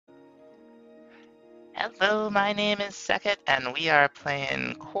Hello, my name is Sekit, and we are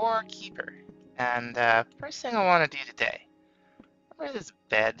playing Core Keeper. And first thing I want to do today, where's this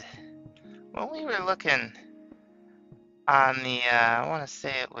bed? When we were looking on the, I want to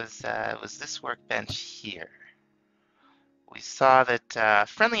say it was this workbench here. We saw that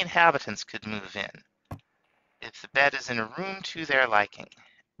friendly inhabitants could move in if the bed is in a room to their liking.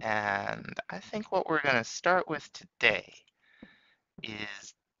 And I think what we're going to start with today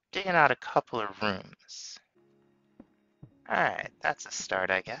is digging out a couple of rooms. Alright, that's a start,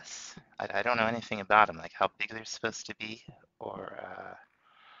 I guess. I don't know anything about them, like how big they're supposed to be, or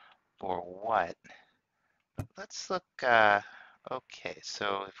what. Let's look, okay,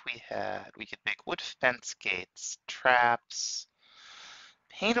 so if we could make wood fence gates, traps,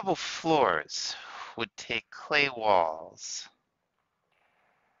 paintable floors would take clay walls,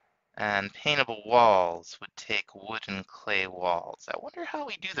 and paintable walls would take wood and clay walls. I wonder how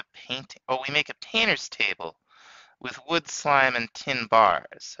we do the painting. Oh, we make a painter's table with wood, slime, and tin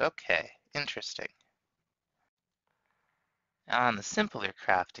bars. Okay, interesting. On the simpler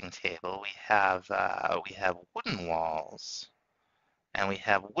crafting table, we have wooden walls, and we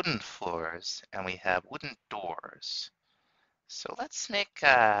have wooden floors, and we have wooden doors. So let's make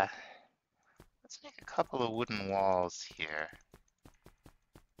a couple of wooden walls here.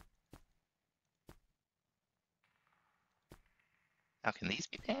 Now, can these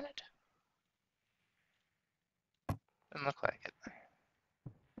be painted? Doesn't look like it.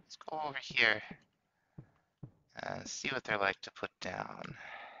 Let's go over here and see what they're like to put down.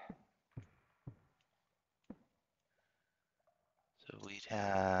 So we'd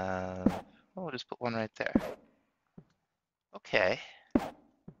have, oh, we'll just put one right there. Okay.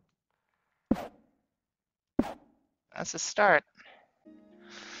 That's a start.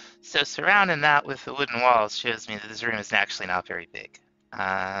 So surrounding that with the wooden walls shows me that this room is actually not very big.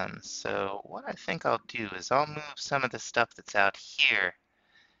 So what I think I'll do is I'll move some of the stuff that's out here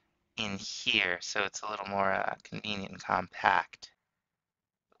in here so it's a little more convenient and compact.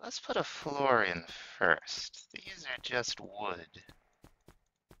 Let's put a floor in first. These are just wood.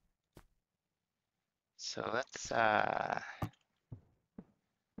 So let's, I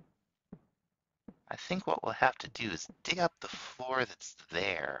think what we'll have to do is dig up the floor that's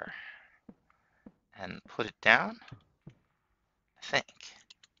there and put it down, I think.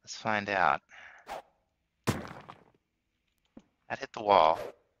 Let's find out. That hit the wall.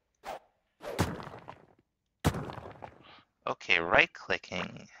 Okay,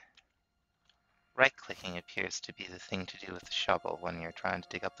 right-clicking. Right-clicking appears to be the thing to do with the shovel when you're trying to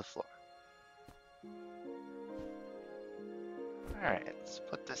dig up the floor. Alright, let's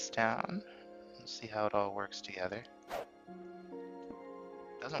put this down and see how it all works together.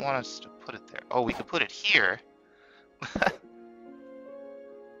 Doesn't want us to put it there. Oh, we could put it here.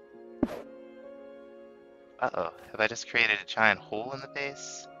 Uh-oh, have I just created a giant hole in the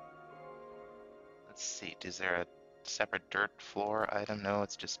base? Let's see, is there a separate dirt floor item? No,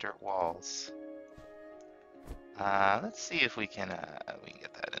 it's just dirt walls. Let's see if we can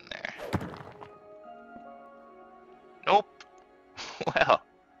get that in there. Nope. Well,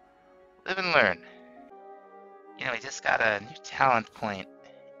 live and learn. You know, we just got a new talent point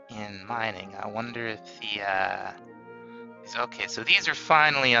in mining. I wonder if okay, so these are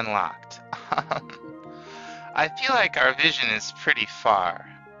finally unlocked. I feel like our vision is pretty far.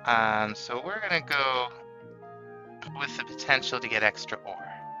 So we're gonna go with the potential to get extra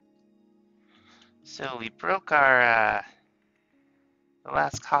ore. So we broke our the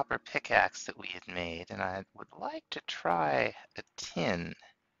last copper pickaxe that we had made, and I would like to try a tin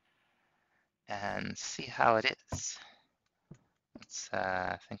and see how it is. Let's,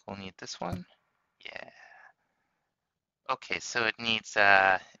 I think we'll need this one. Yeah. Okay, so it needs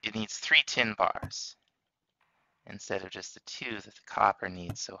 3 tin bars instead of just the 2 that the copper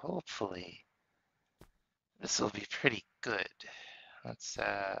needs. So hopefully this will be pretty good. Let's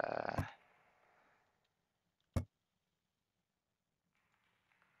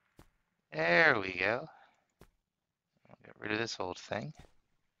there we go. I'll get rid of this old thing.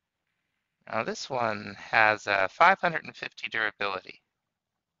 Now this one has 550 durability.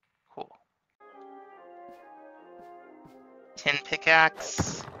 Cool. Tin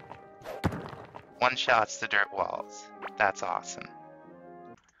pickaxe. One-shots the dirt walls. That's awesome.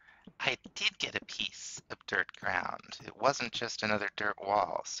 I did get a piece of dirt ground. It wasn't just another dirt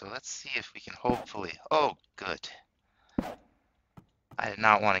wall. So let's see if we can hopefully... Oh, good. I did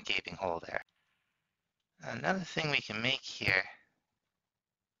not want a gaping hole there. Another thing we can make here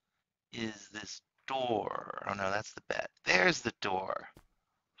is this door. Oh no, that's the bed. There's the door.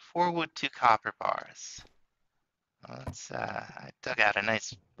 4 wood, 2 copper bars. Well, I dug out a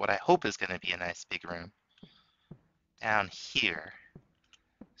nice, what I hope is going to be a nice big room down here.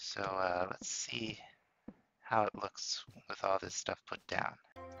 So let's see how it looks with all this stuff put down.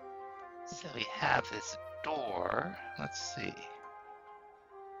 So we have this door. Let's see.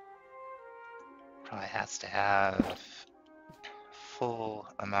 Probably has to have full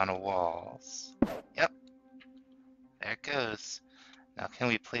amount of walls. Yep, there it goes. Now can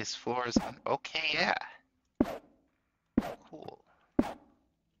we place floors on? Okay, yeah. Cool.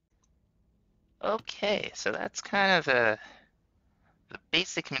 Okay, so that's kind of the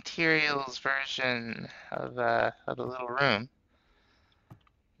basic materials version of the little room.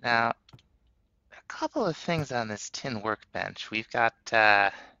 Now, a couple of things on this tin workbench. We've got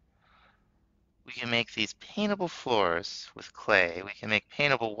we can make these paintable floors with clay. We can make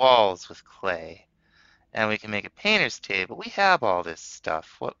paintable walls with clay. And we can make a painter's table. We have all this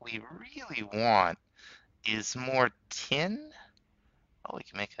stuff. What we really want is more tin. Oh, we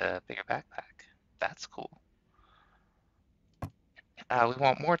can make a bigger backpack. That's cool. We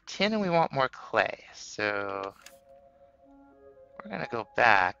want more tin and we want more clay. So we're going to go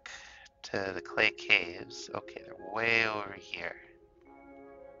back to the clay caves. Okay, they're way over here.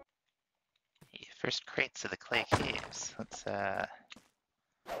 Yeah, first crates of the clay caves. Let's see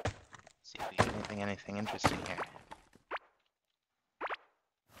if we get anything interesting here.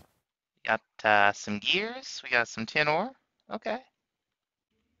 We got some gears. We got some tin ore. Okay.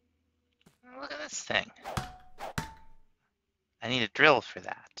 Look at this thing. I need a drill for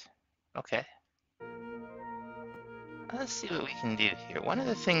that. Okay. Let's see what we can do here. One of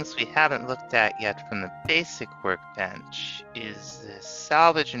the things we haven't looked at yet from the basic workbench is the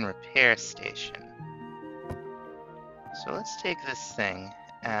salvage and repair station. So let's take this thing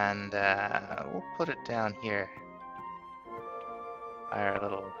and we'll put it down here by our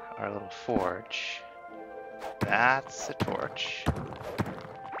little forge. That's a torch.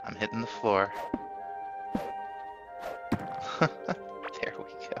 I'm hitting the floor. There we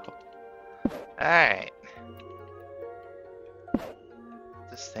go. Alright.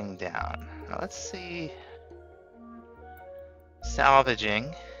 This thing down. Now let's see.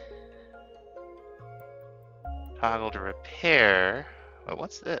 Salvaging. Toggle to repair. Oh,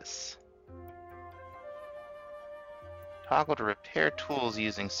 what's this? Toggle to repair tools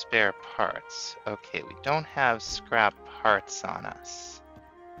using spare parts. Okay, we don't have scrap parts on us.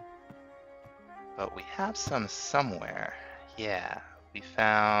 But we have some somewhere. Yeah, we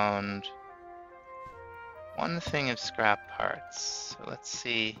found one thing of scrap parts. So let's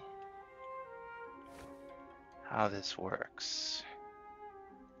see how this works.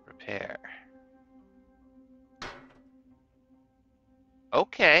 Repair.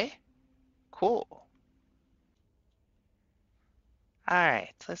 Okay, cool.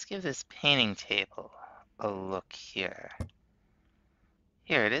 Alright, let's give this painting table a look here.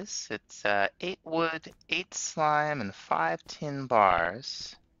 Here it is. It's 8 wood, 8 slime, and 5 tin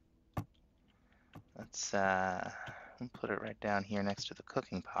bars. Let's put it right down here next to the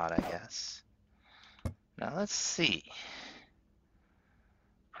cooking pot, I guess. Now let's see.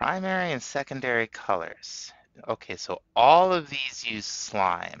 Primary and secondary colors. Okay, so all of these use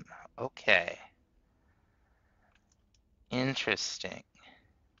slime. Okay. Interesting.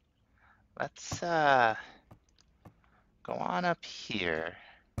 Let's go on up here.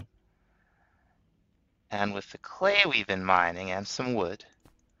 And with the clay we've been mining and some wood,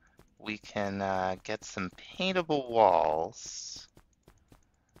 we can get some paintable walls.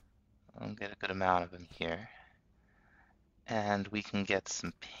 I'll get a good amount of them here. And we can get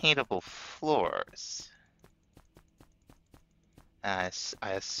some paintable floors. I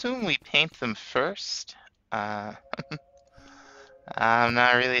assume we paint them first. I'm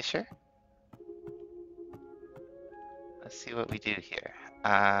not really sure. Let's see what we do here.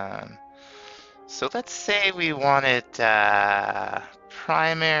 So let's say we wanted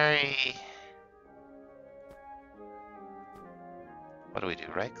primary. What do we do?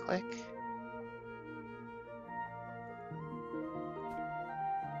 Right click?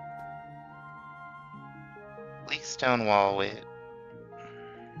 Bleak stone wall. Wait.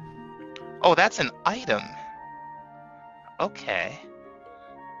 Oh, that's an item. Okay.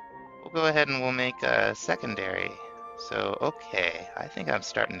 We'll go ahead and we'll make a secondary. So, okay, I think I'm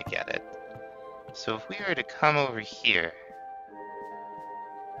starting to get it. So if we were to come over here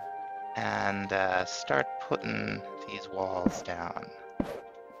and start putting these walls down.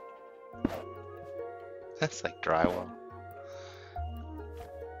 That's like drywall.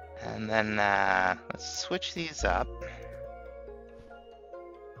 And then let's switch these up.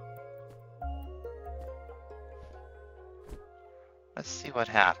 Let's see what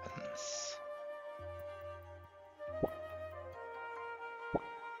happens.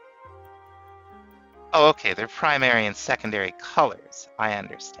 Oh, okay, they're primary and secondary colors. I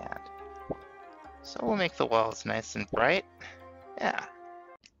understand. So we'll make the walls nice and bright. Yeah.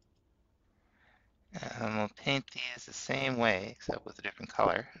 And we'll paint these the same way, except with a different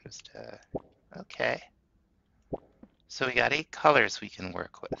color. Just, okay. So we got 8 colors we can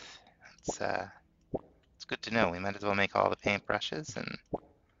work with. It's good to know. We might as well make all the paintbrushes and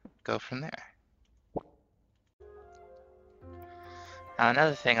go from there. Now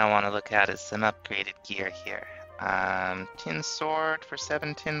another thing I want to look at is some upgraded gear here. Tin sword for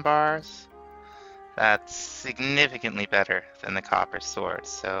 7 tin bars. That's significantly better than the copper sword,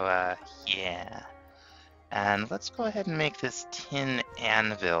 so yeah. And let's go ahead and make this tin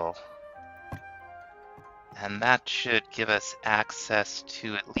anvil. And that should give us access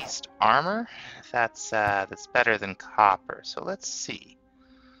to at least armor. That's better than copper. So let's see.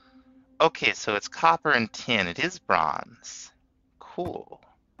 Okay, so it's copper and tin. It is bronze. Cool.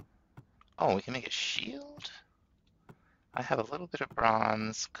 Oh, we can make a shield? I have a little bit of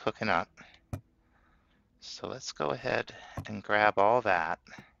bronze cooking up. So let's go ahead and grab all that.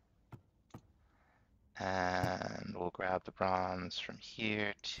 And we'll grab the bronze from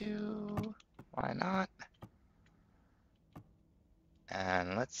here too. Why not?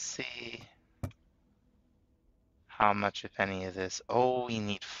 And let's see how much, if any, of this. Oh, we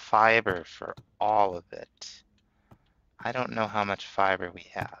need fiber for all of it. I don't know how much fiber we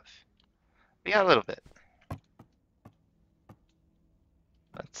have. We got a little bit.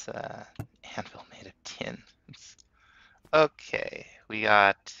 Let's anvil made of tin. Okay, we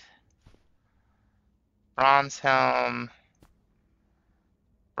got bronze helm,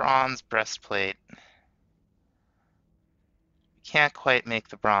 bronze breastplate. We can't quite make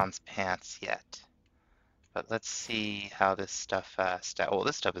the bronze pants yet, but let's see how this stuff oh,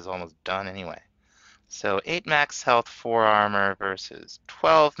 this stuff is almost done anyway. So 8 max health, 4 armor versus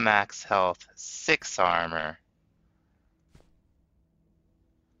 12 max health, 6 armor.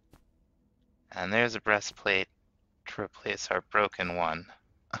 And there's a breastplate to replace our broken one.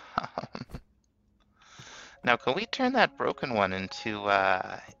 Now, can we turn that broken one into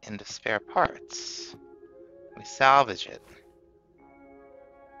spare parts? We salvage it.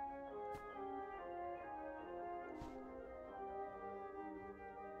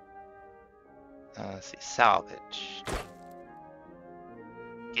 Let's see, salvage.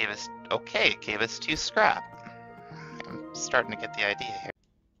 Gave us, okay, gave us 2 scrap. I'm starting to get the idea here.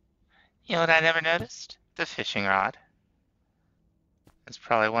 You know what I never noticed? The fishing rod. There's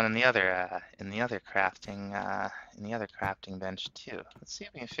probably one in the other crafting bench too. Let's see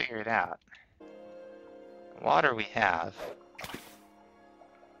if we can figure it out. Water we have.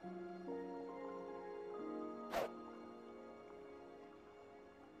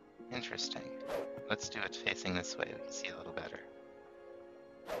 Interesting. Let's do it facing this way. We can see a little better.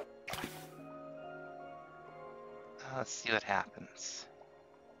 Let's see what happens.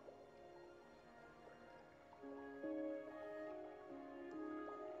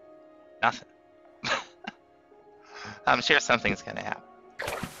 Nothing. I'm sure something's gonna happen.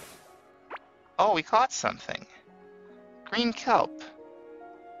 Oh, we caught something. Green kelp.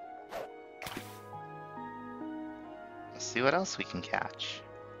 Let's see what else we can catch.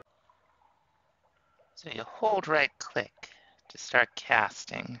 So you hold right click to start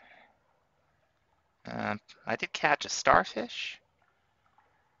casting. I did catch a starfish.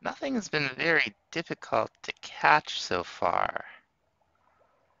 Nothing has been very difficult to catch so far.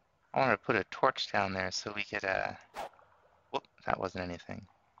 I want to put a torch down there so we could, whoop, that wasn't anything.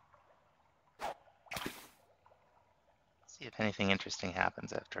 See if anything interesting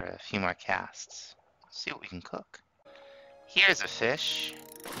happens after a few more casts. See what we can cook. Here's a fish.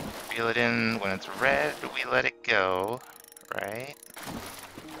 Reel it in when it's red, we let it go, right?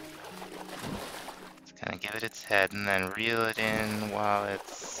 Let's kind of give it its head and then reel it in while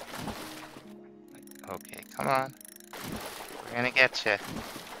it's... Okay, come on. We're gonna get you.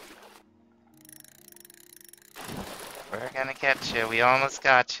 We're gonna get you. We almost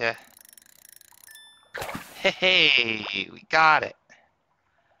got you. Hey, we got it.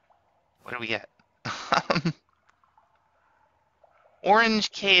 What do we get?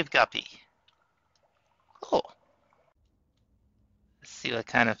 Orange cave guppy. Cool. Let's see what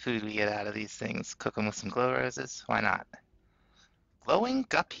kind of food we get out of these things. Cook them with some glow roses. Why not? Glowing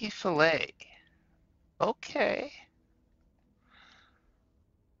guppy fillet. Okay.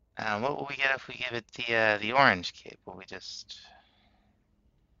 What will we get if we give it the orange cape? Will we just...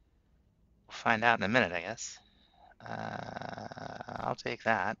 We'll find out in a minute, I guess. I'll take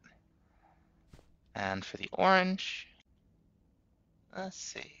that. And for the orange, let's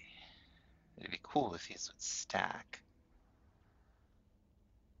see. It'd be cool if these would stack.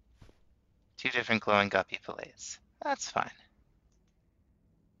 2 different glowing guppy fillets. That's fine.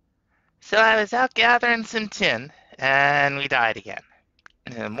 So I was out gathering some tin, and we died again.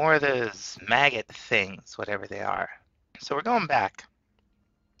 More of those maggot things, whatever they are. So we're going back.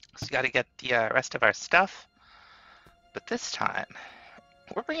 So we got to get the rest of our stuff. But this time,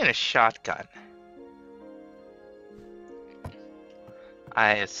 we're bringing a shotgun.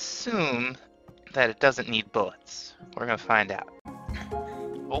 I assume that it doesn't need bullets. We're gonna find out.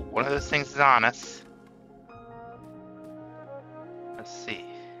 Oh, one of those things is on us. Let's see.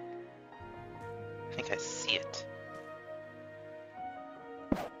 I think I see it.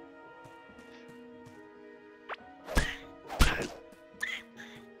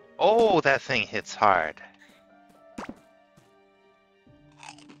 Oh, that thing hits hard.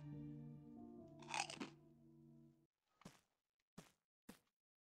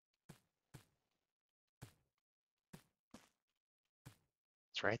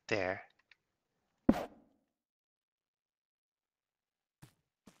 It's right there.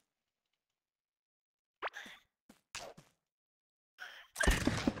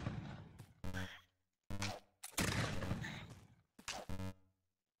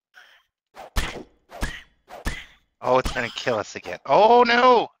 Oh, it's gonna kill us again. Oh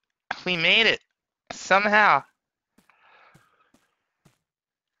no! We made it! Somehow.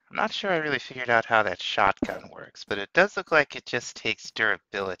 I'm not sure I really figured out how that shotgun works, but it does look like it just takes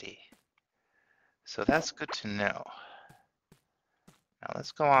durability. So that's good to know. Now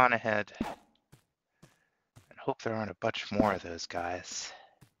let's go on ahead and hope there aren't a bunch more of those guys.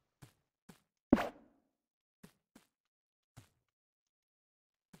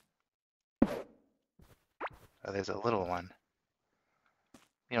 Oh, there's a little one.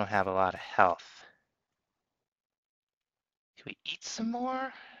 We don't have a lot of health. Can we eat some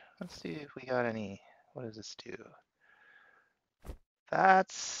more? Let's see if we got any. What does this do?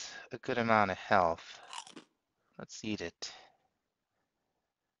 That's a good amount of health. Let's eat it.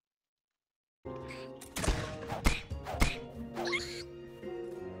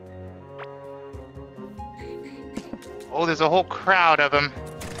 Oh, there's a whole crowd of them.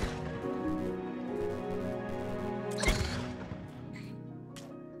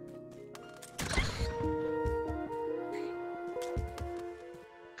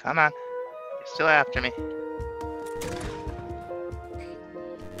 Come on. You're still after me.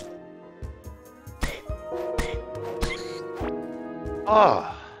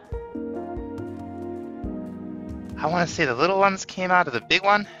 Oh. I want to say the little ones came out of the big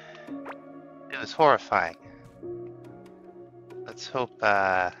one. It was horrifying. Let's hope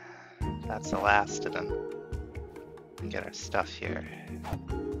that's the last of them. And get our stuff here.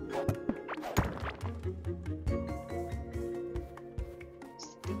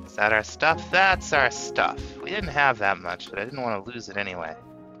 Is that our stuff? That's our stuff. We didn't have that much, but I didn't want to lose it anyway.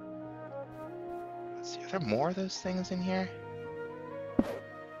 Let's see, are there more of those things in here?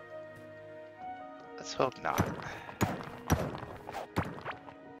 Let's hope not.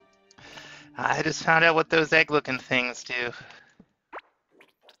 I just found out what those egg-looking things do.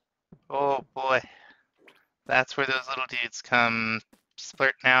 Oh boy. That's where those little dudes come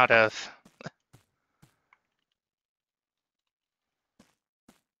splurting out of.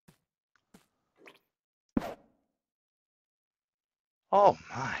 Oh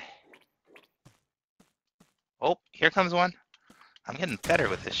my. Oh, here comes one. I'm getting better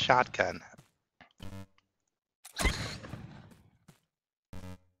with this shotgun.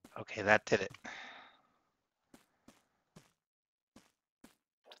 Okay, that did it.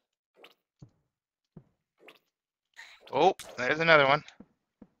 Oh, there's another one.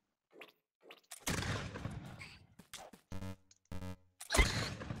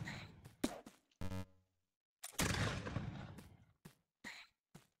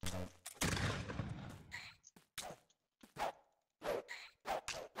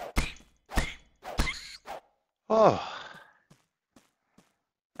 Oh.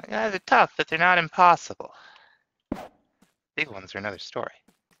 My guys are tough, but they're not impossible. Big ones are another story.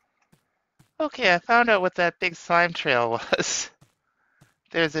 Okay, I found out what that big slime trail was.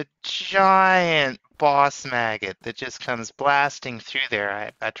 There's a giant boss maggot that just comes blasting through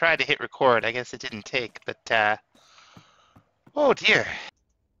there. I tried to hit record. I guess it didn't take, but oh dear.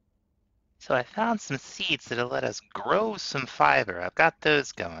 So I found some seeds that'll let us grow some fiber. I've got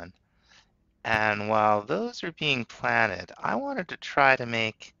those going. And while those are being planted, I wanted to try to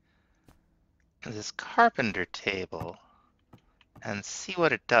make this carpenter table and see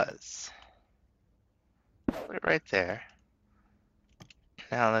what it does. Put it right there.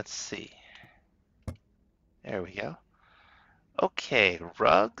 Now let's see. There we go. Okay,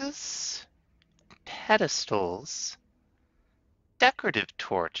 rugs, pedestals, decorative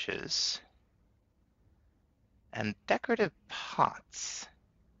torches, And decorative pots.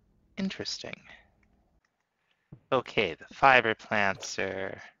 Interesting. Okay, the fiber plants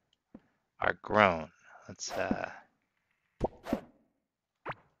are grown. Let's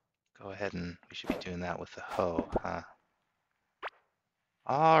go ahead and we should be doing that with the hoe, huh?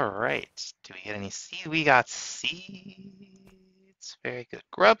 All right. Do we get any seed? We got seeds. Very good.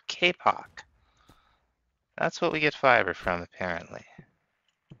 Grub kapok. That's what we get fiber from, apparently.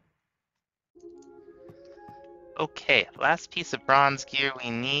 Okay, last piece of bronze gear we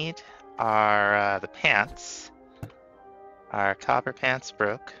need are the pants. Our copper pants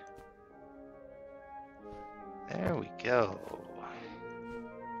broke. There we go.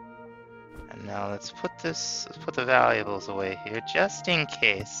 And now let's put the valuables away here just in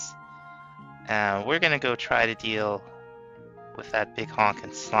case. We're gonna go try to deal with that big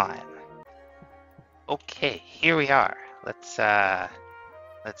honkin' slime. Okay, here we are. Let's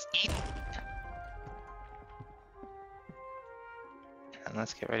eat. And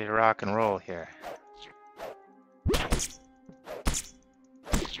let's get ready to rock and roll here.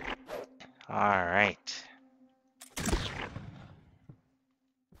 Alright.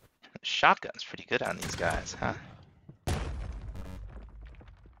 Shotgun's pretty good on these guys, huh?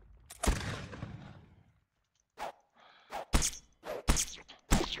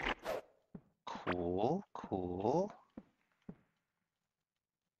 Cool, cool.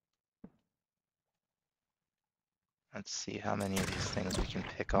 Let's see how many of these things we can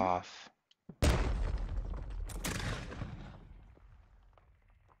pick off. The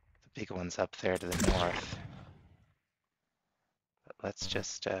big one's up there to the north. But let's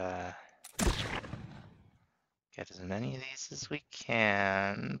just get as many of these as we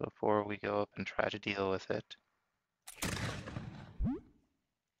can before we go up and try to deal with it.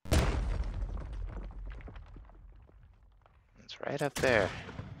 It's right up there.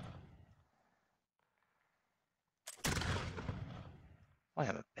 I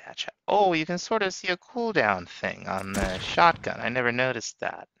have a bad shot. Oh, you can sort of see a cooldown thing on the shotgun. I never noticed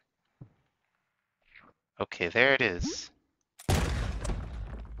that. Okay, there it is.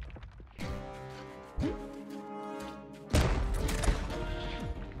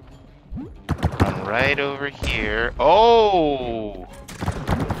 Run right over here. Oh!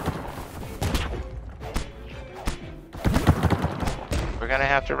 We're gonna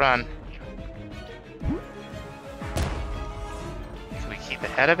have to run. Can we keep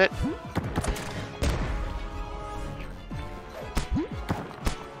ahead of it?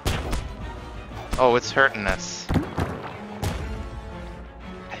 Oh, it's hurting us.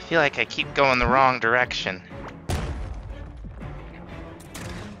 I feel like I keep going the wrong direction.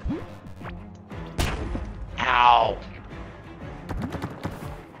 Ow!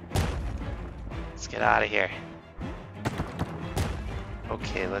 Let's get out of here.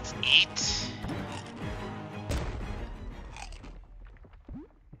 Okay, let's eat.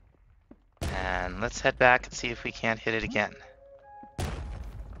 And let's head back and see if we can't hit it again.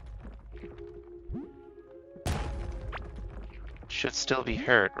 Should still be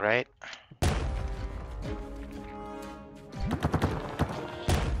hurt, right?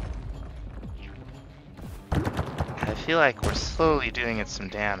 I feel like we're slowly doing it some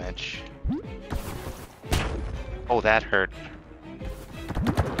damage. Oh, that hurt.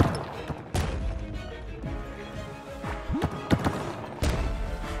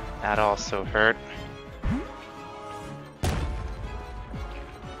 That also hurt.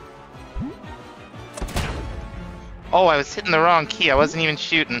 Oh, I was hitting the wrong key. I wasn't even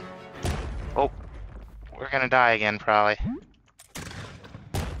shooting. Oh, we're gonna die again, probably.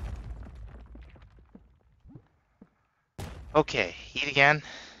 Okay, eat again.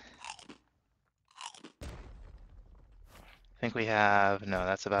 I think we have... No,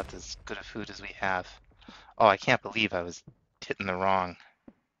 that's about as good a food as we have. Oh, I can't believe I was hitting the wrong.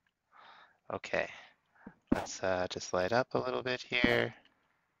 Okay, let's just light up a little bit here.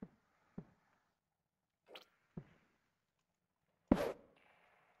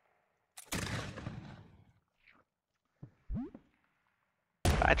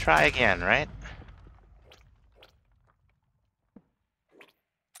 I try again, right?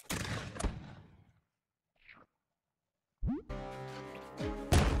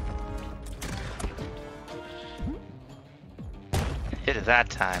 Hit it that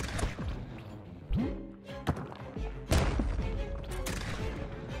time.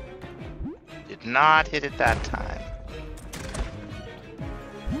 Did not hit it that time.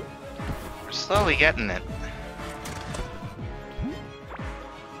 We're slowly getting it.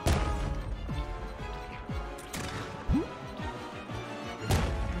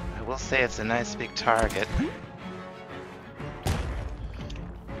 I will say it's a nice big target.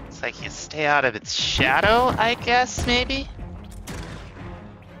 Let's Looks like you stay out of its shadow, I guess, maybe?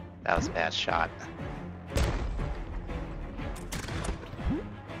 That was a bad shot.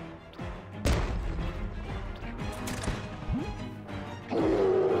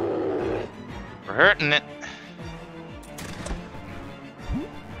 We're hurting it.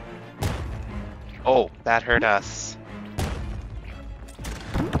 Oh, that hurt us.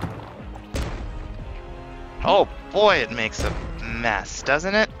 Oh boy, it makes a mess,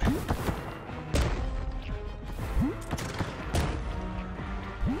 doesn't it?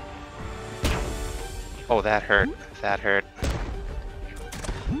 Oh, that hurt. That hurt.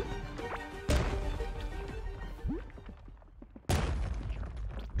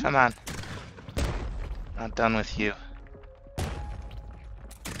 Come on. Not done with you.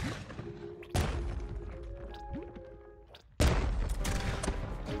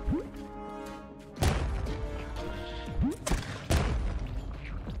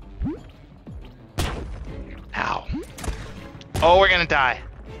 Ow. Oh, we're gonna die.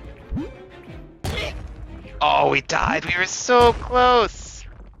 Oh, we died. We were so close.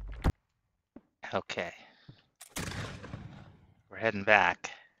 Okay. We're heading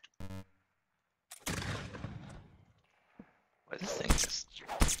back. What is this thing just...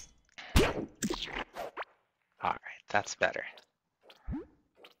 Alright, that's better.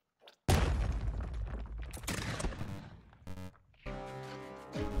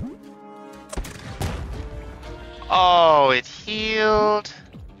 Oh, it healed.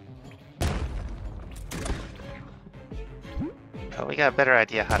 Oh, we got a better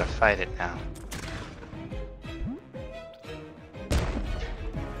idea how to fight it now.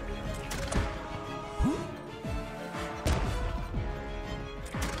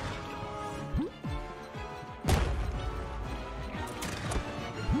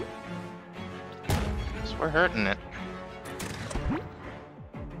 So we're hurting it.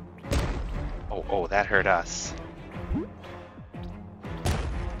 Oh, that hurt us.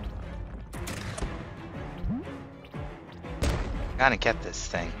 Gotta get this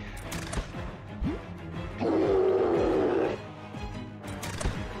thing.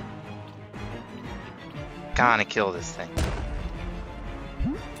 Gotta kill this thing.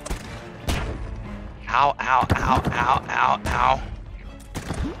 Ow, ow, ow, ow, ow, ow.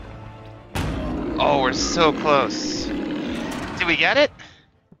 Oh, we're so close. Did we get it?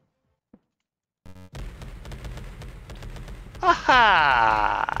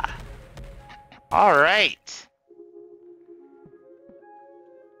 Aha! Alright.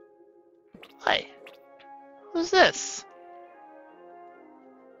 Hi. Who's this?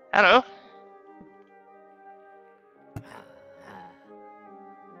 Hello?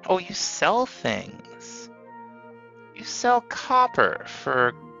 Oh, you sell things. You sell copper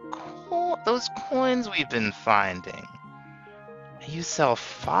for those coins we've been finding. You sell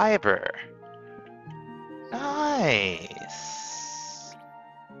fiber. Nice.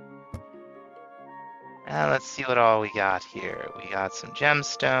 Now let's see what all we got here. We got some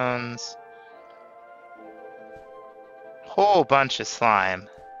gemstones. Whole bunch of slime.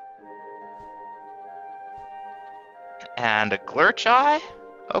 And a Glurch eye?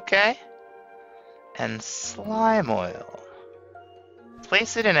 Okay. And slime oil.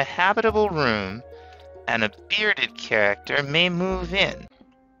 Place it in a habitable room, and a bearded character may move in.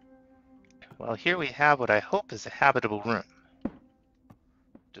 Well, here we have what I hope is a habitable room.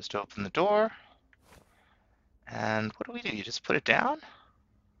 Just open the door. And what do? You just put it down?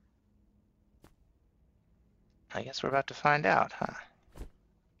 I guess we're about to find out, huh?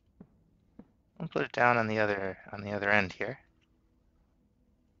 I'll put it down on the other end here.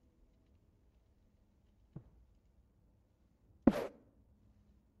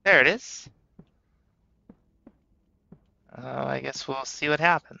 There it is. Oh, I guess we'll see what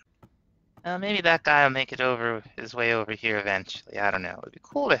happens. Maybe that guy will make it his way over here eventually. I don't know. It'd be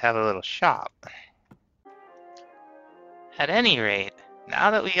cool to have a little shop. At any rate,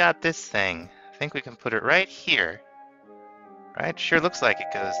 now that we got this thing, I think we can put it right here. Right? Sure looks like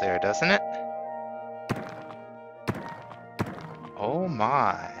it goes there, doesn't it? Oh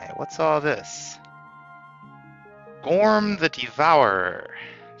my, what's all this? Gorm the Devourer.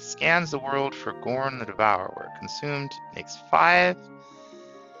 Scans the world for Gorm the Devourer. Consumed, makes 5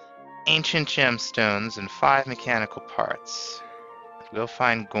 ancient gemstones and 5 mechanical parts. We'll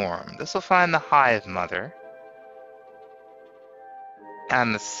find Gorm. This will find the Hive Mother.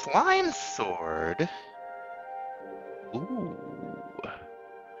 And the Slime Sword. Ooh.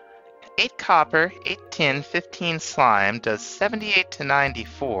 8 copper, 8 tin, 15 slime, does 78 to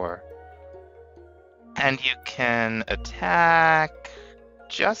 94. And you can attack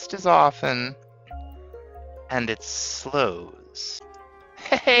just as often, and it slows.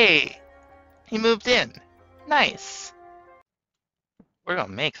 Hey! He moved in. Nice. We're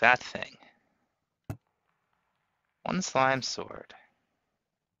gonna make that thing. One slime sword.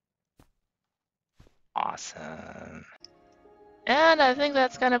 Awesome. And I think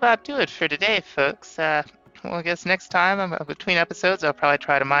that's gonna about do it for today, folks. Well, I guess next time, between episodes, I'll probably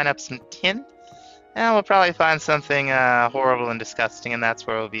try to mine up some tin. And we'll probably find something horrible and disgusting, and that's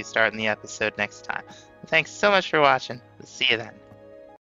where we'll be starting the episode next time. Thanks so much for watching. See you then.